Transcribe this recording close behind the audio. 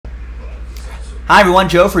Hi everyone,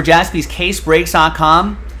 Joe for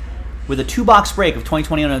JaspysCaseBreaks.com with a 2-box break of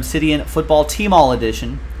 2021 Obsidian Football Tmall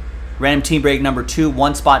Edition. Random team break number 2.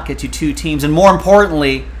 One spot gets you 2 teams. And more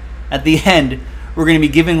importantly, at the end, we're going to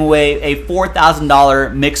be giving away a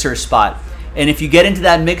 $4,000 mixer spot. And if you get into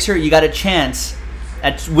that mixer, you got a chance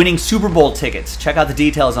at winning Super Bowl tickets. Check out the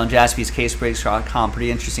details on JaspysCaseBreaks.com.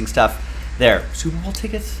 Pretty interesting stuff there. Super Bowl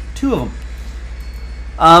tickets? 2 of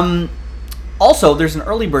them. Also, there's an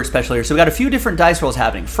early bird special here. So we got a few different dice rolls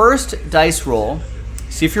happening. First dice roll.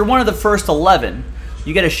 See, if you're one of the first 11,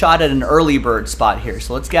 you get a shot at an early bird spot here.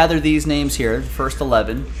 So let's gather these names here. The first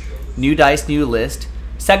 11. New dice, new list.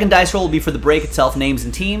 Second dice roll will be for the break itself, names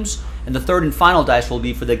and teams. And the third and final dice roll will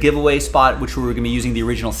be for the giveaway spot, which we're going to be using the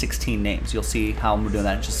original 16 names. You'll see how we're doing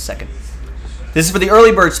that in just a second. This is for the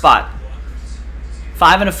early bird spot.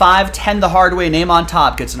 5 and a 5, 10 the hard way. Name on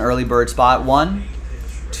top gets an early bird spot. 1,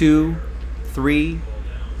 2, 3,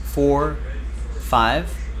 4,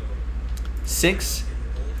 5, 6,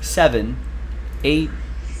 7, 8,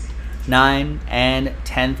 9, and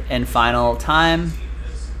 10th and final time.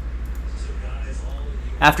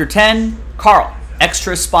 After 10, Carl,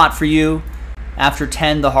 extra spot for you. After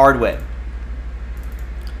 10, the hard way.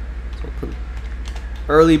 So we'll put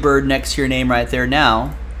early bird next to your name right there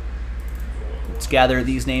now. Let's gather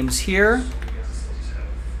these names here.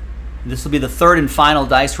 This will be the third and final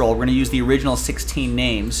dice roll. We're going to use the original 16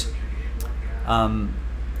 names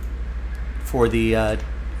for the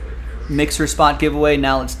mixer spot giveaway.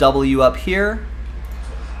 Now let's double you up here.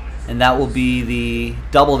 And that will be the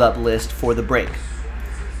doubled up list for the break.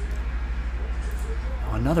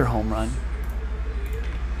 Oh, another home run.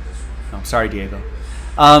 Oh, sorry, Diego.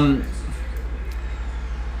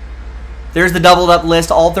 There's the doubled up list.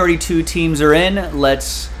 All 32 teams are in.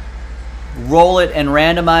 Let's roll it and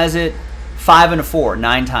randomize it. 5 and a 4,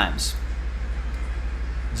 9 times.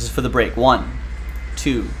 This is for the break. 1,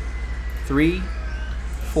 2, 3,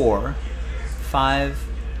 4, 5,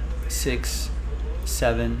 6,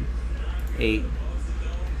 7, 8,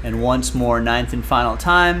 and once more, 9th and final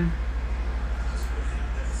time.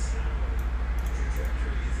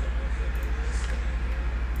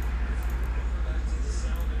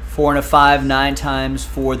 Four and a 5, 9 times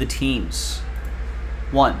for the teams.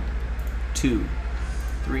 1, 2,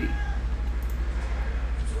 3.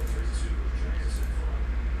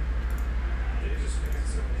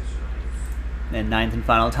 And 9th and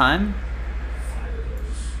final time.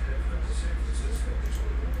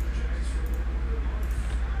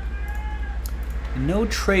 No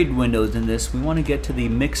trade windows in this. We want to get to the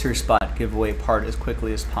mixer spot giveaway part as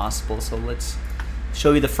quickly as possible. So let's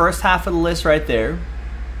show you the first half of the list right there.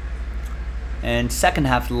 And second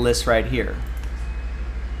half of the list right here.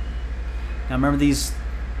 Now remember, these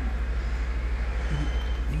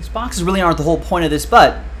boxes really aren't the whole point of this,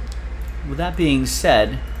 but with that being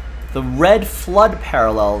said, the red flood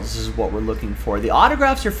parallels is what we're looking for. The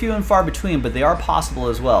autographs are few and far between, but they are possible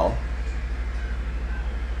as well.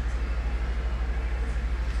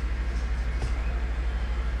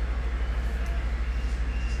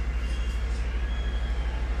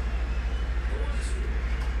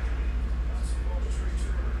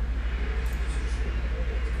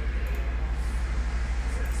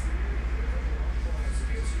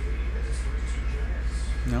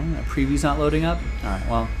 No, that preview's not loading up? All right,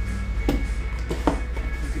 well, we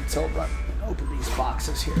can still open these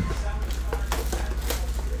boxes here.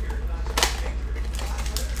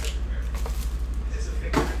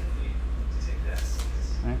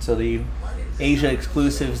 All right, so the Asia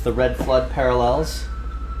exclusives, the red flood parallels.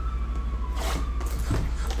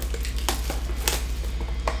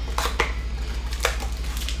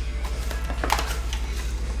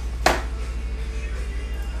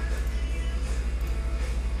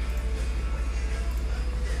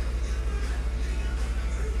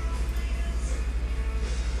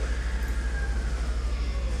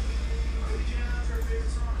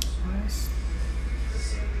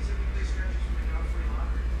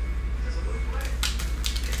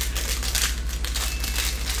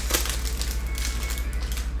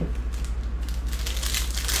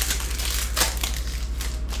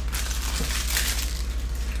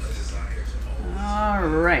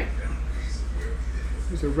 Alright,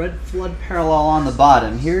 there's a red flood parallel on the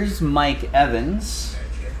bottom. Here's Mike Evans.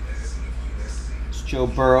 It's Joe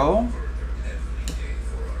Burrow.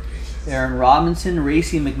 Aaron Robinson.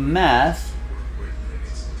 Racy McMath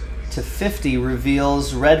to 50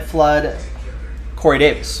 reveals red flood Corey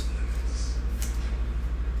Davis.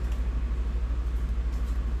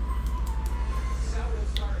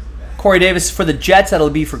 Corey Davis for the Jets. That'll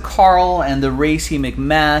be for Carl, and the Racy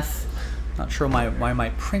McMath. Not sure why my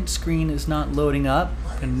print screen is not loading up.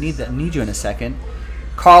 Gonna need you in a second.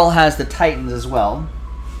 Carl has the Titans as well.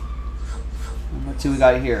 And let's see what we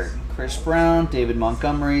got here. Chris Brown, David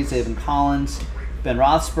Montgomery, Zaven Collins, Ben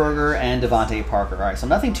Roethlisberger, and Devontae Parker. All right, so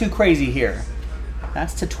nothing too crazy here.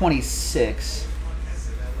 That's to 26.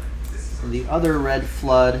 And the other red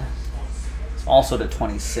flood is also to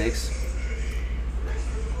 26.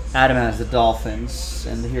 Adam has the Dolphins,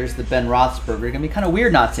 and here's the Ben Roethlisberger. It's gonna be kind of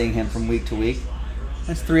weird not seeing him from week to week.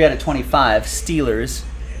 That's 3 out of 25. Steelers.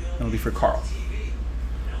 That'll be for Carl.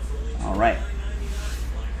 All right.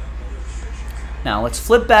 Now let's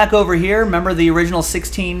flip back over here. Remember the original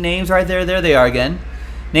 16 names right there? There they are again.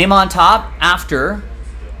 Name on top after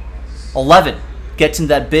 11. Gets into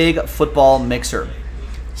that big football mixer.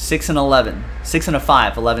 6 and 11. 6 and a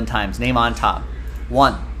 5. 11 times. Name on top.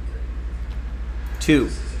 1, 2,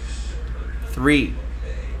 3,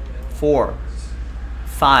 4,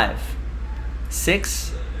 5,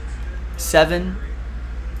 6, 7,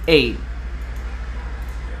 8,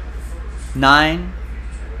 9,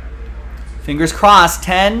 fingers crossed,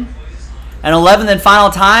 10, and 11, then final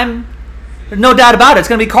time. There's no doubt about it. It's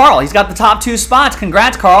going to be Carl. He's got the top 2 spots.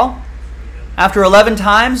 Congrats, Carl. After 11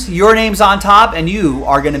 times, your name's on top, and you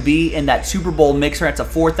are going to be in that Super Bowl mixer. That's a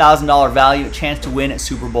 $4,000 value, a chance to win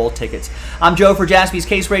Super Bowl tickets. I'm Joe for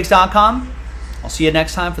JaspysCaseBreaks.com. I'll see you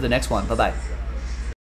next time for the next one. Bye-bye.